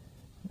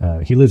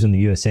 He lives in the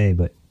USA,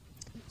 but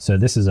so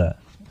this is a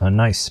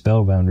nice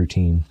spellbound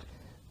routine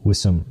with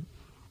some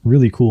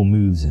really cool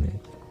moves in it.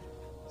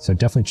 So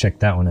definitely check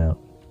that one out.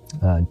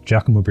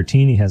 Giacomo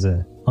Bertini has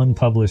a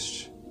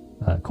unpublished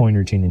coin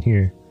routine in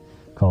here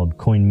called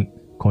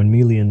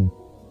Coinmelion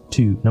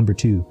 2, number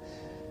 2.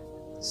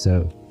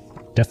 So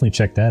definitely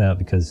check that out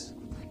because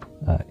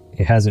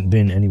it hasn't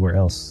been anywhere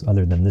else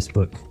other than this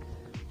book.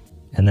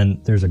 And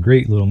then there's a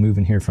great little move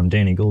in here from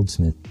Danny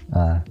Goldsmith.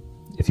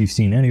 If you've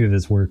seen any of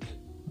his work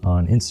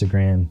on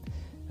Instagram,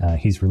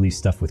 he's released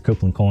stuff with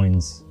Copeland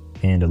Coins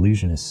and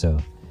Illusionist. So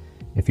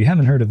if you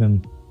haven't heard of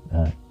him,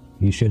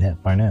 you should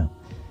have by now.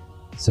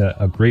 So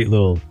a great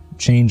little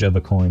change of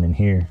a coin in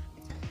here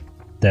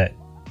that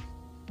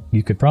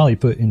you could probably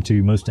put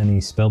into most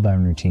any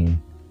spellbound routine.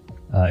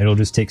 It'll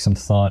just take some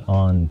thought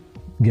on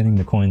getting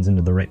the coins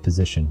into the right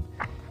position,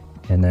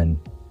 and then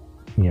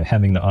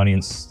having the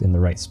audience in the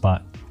right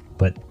spot.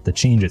 But the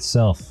change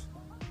itself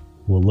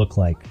will look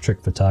like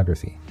trick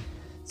photography.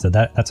 So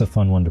that's a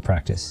fun one to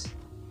practice.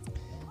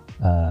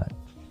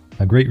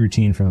 A great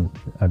routine from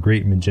a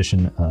great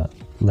magician,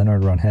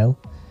 Leonard Rangel,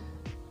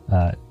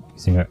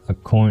 using a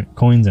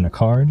coins and a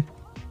card.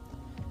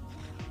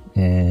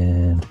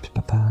 And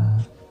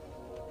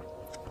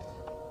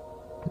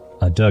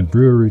a Doug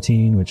Brewer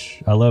routine,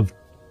 which I love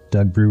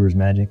Doug Brewer's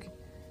magic.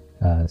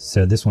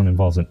 So this one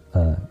involves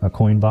a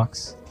coin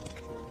box,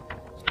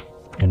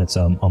 and it's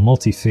a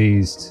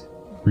multi-phased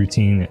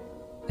routine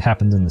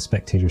happens in the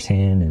spectator's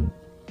hand, and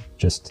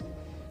just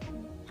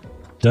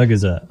Doug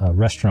is a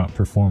restaurant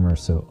performer,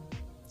 so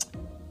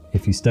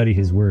if you study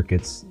his work,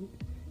 it's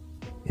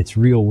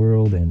real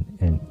world,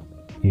 and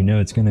you know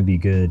it's going to be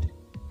good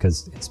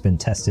because it's been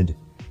tested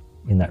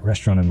in that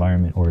restaurant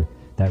environment or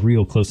that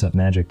real close-up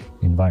magic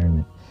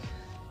environment.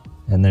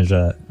 And there's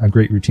a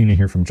great routine in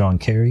here from John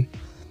Carey,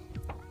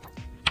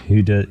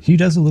 who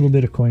does a little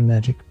bit of coin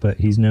magic, but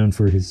he's known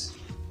for his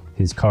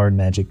card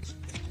magic.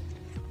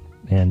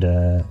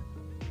 And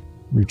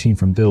routine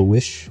from Bill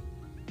Wish.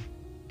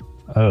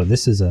 Oh,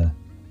 this is a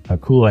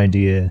cool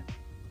idea.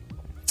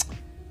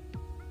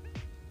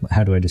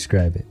 How do I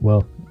describe it?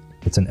 Well,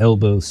 it's an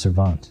elbow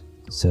servant,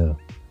 so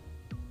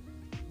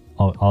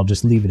I'll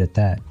just leave it at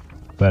that.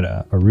 But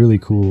a really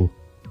cool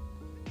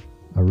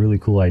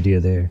idea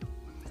there.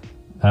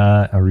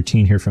 A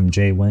routine here from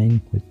Jay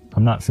Wang.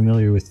 I'm not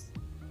familiar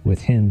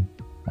with him.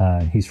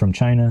 He's from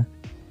China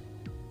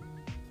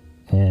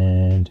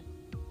and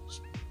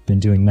been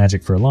doing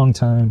magic for a long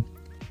time.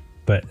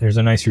 But there's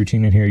a nice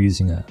routine in here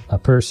using a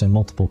purse and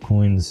multiple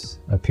coins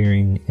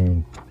appearing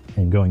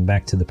and going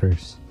back to the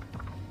purse.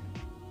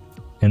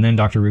 And then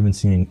Dr.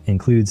 Rubenstein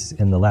includes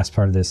in the last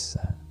part of this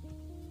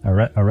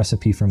a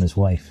recipe from his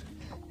wife.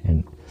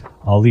 And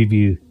I'll leave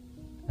you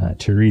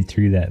to read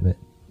through that, but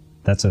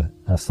that's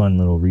a fun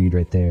little read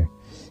right there.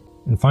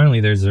 And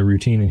finally, there's a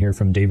routine in here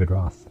from David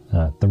Roth,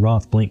 the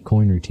Roth Blink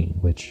Coin Routine,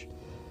 which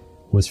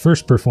was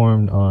first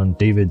performed on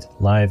David's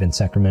Live in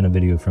Sacramento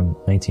video from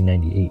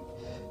 1998.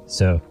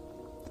 So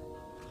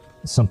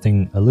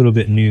something a little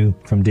bit new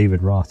from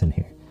David Roth in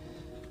here.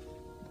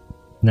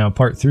 Now,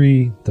 part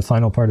 3, the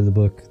final part of the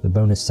book, the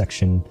bonus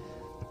section,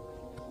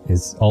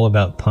 is all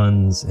about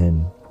puns,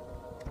 and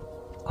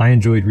I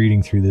enjoyed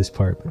reading through this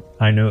part. But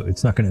I know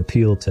it's not going to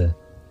appeal to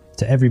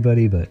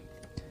everybody, but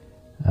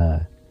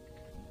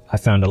I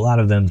found a lot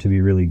of them to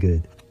be really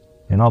good,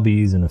 and I'll be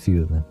using a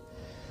few of them.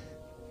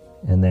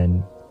 And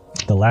then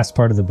the last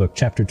part of the book,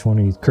 chapter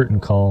 20, Curtain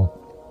Call,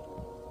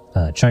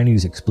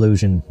 Chinese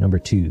Explosion number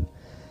 2.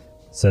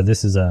 So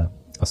this is a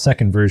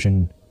second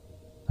version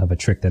of a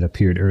trick that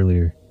appeared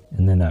earlier.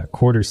 And then a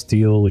quarter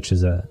steal, which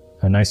is a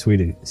nice way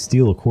to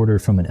steal a quarter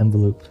from an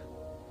envelope.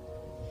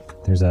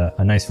 There's a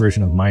nice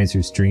version of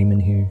Miser's Dream in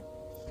here.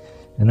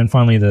 And then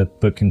finally the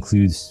book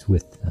concludes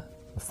with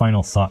a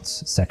final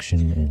thoughts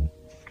section and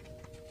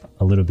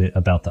a little bit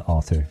about the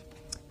author.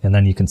 And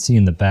then you can see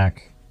in the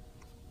back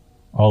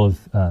all of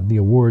the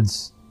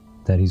awards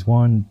that he's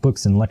won,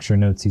 books and lecture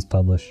notes he's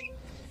published,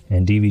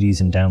 and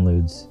DVDs and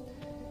downloads.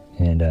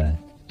 And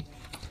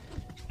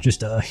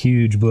just a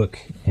huge book.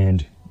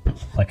 And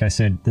like I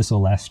said, this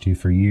will last you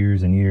for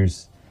years and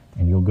years,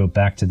 and you'll go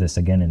back to this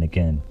again and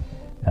again.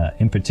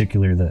 In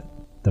particular,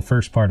 the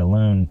first part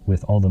alone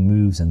with all the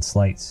moves and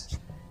sleights,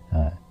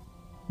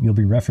 you'll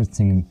be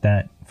referencing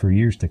that for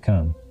years to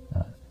come.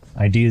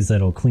 Ideas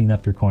that'll clean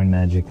up your coin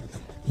magic,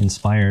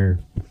 inspire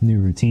new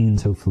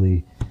routines,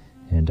 hopefully,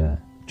 and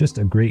just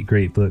a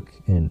great book.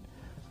 And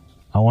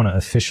I want to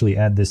officially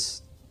add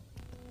this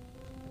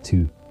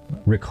to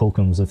Rick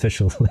Holcomb's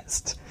official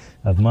list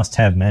of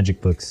must-have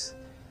magic books.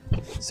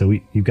 So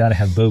you've got to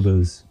have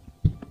Bobos.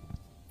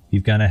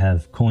 You've got to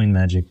have Coin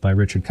Magic by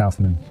Richard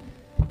Kaufman.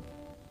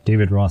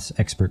 David Roth's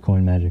Expert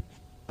Coin Magic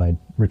by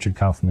Richard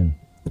Kaufman.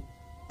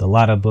 The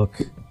Lada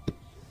book.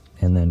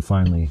 And then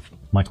finally,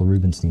 Michael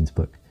Rubenstein's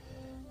book.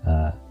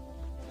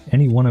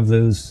 Any one of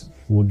those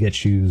will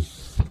get you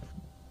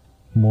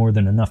more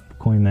than enough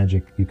coin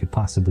magic you could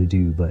possibly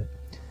do. But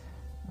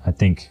I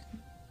think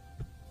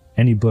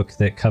any book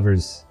that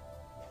covers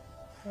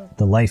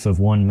the life of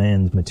one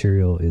man's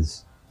material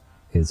is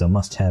a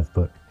must-have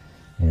book.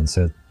 And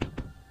so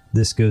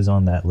this goes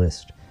on that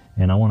list.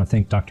 And I want to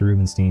thank Dr.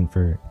 Rubenstein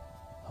for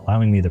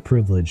allowing me the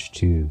privilege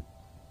to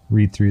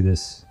read through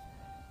this,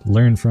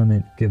 learn from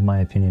it, give my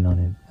opinion on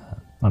it.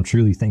 I'm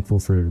truly thankful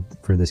for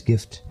this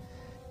gift,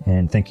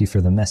 and thank you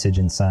for the message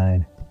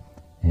inside.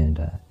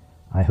 And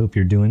I hope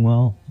you're doing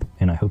well,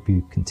 and I hope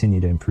you continue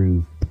to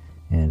improve.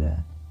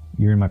 And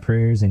you're in my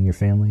prayers and your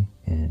family,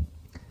 and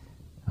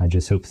I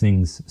just hope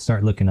things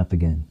start looking up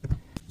again.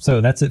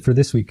 So that's it for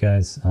this week,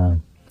 guys.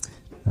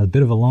 A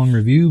bit of a long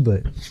review,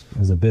 but it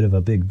was a bit of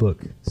a big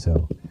book.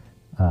 So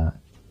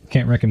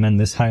can't recommend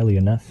this highly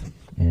enough.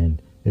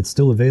 And it's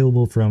still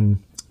available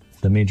from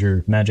the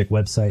major magic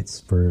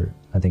websites for,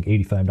 I think,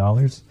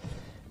 $85.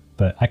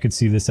 But I could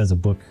see this as a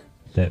book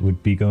that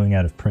would be going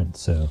out of print.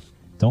 So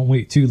don't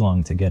wait too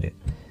long to get it.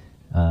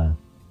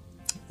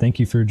 Thank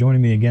you for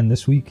joining me again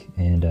this week.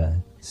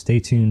 And stay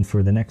tuned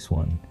for the next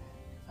one.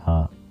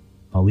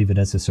 I'll leave it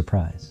as a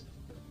surprise.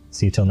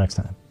 See you till next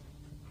time.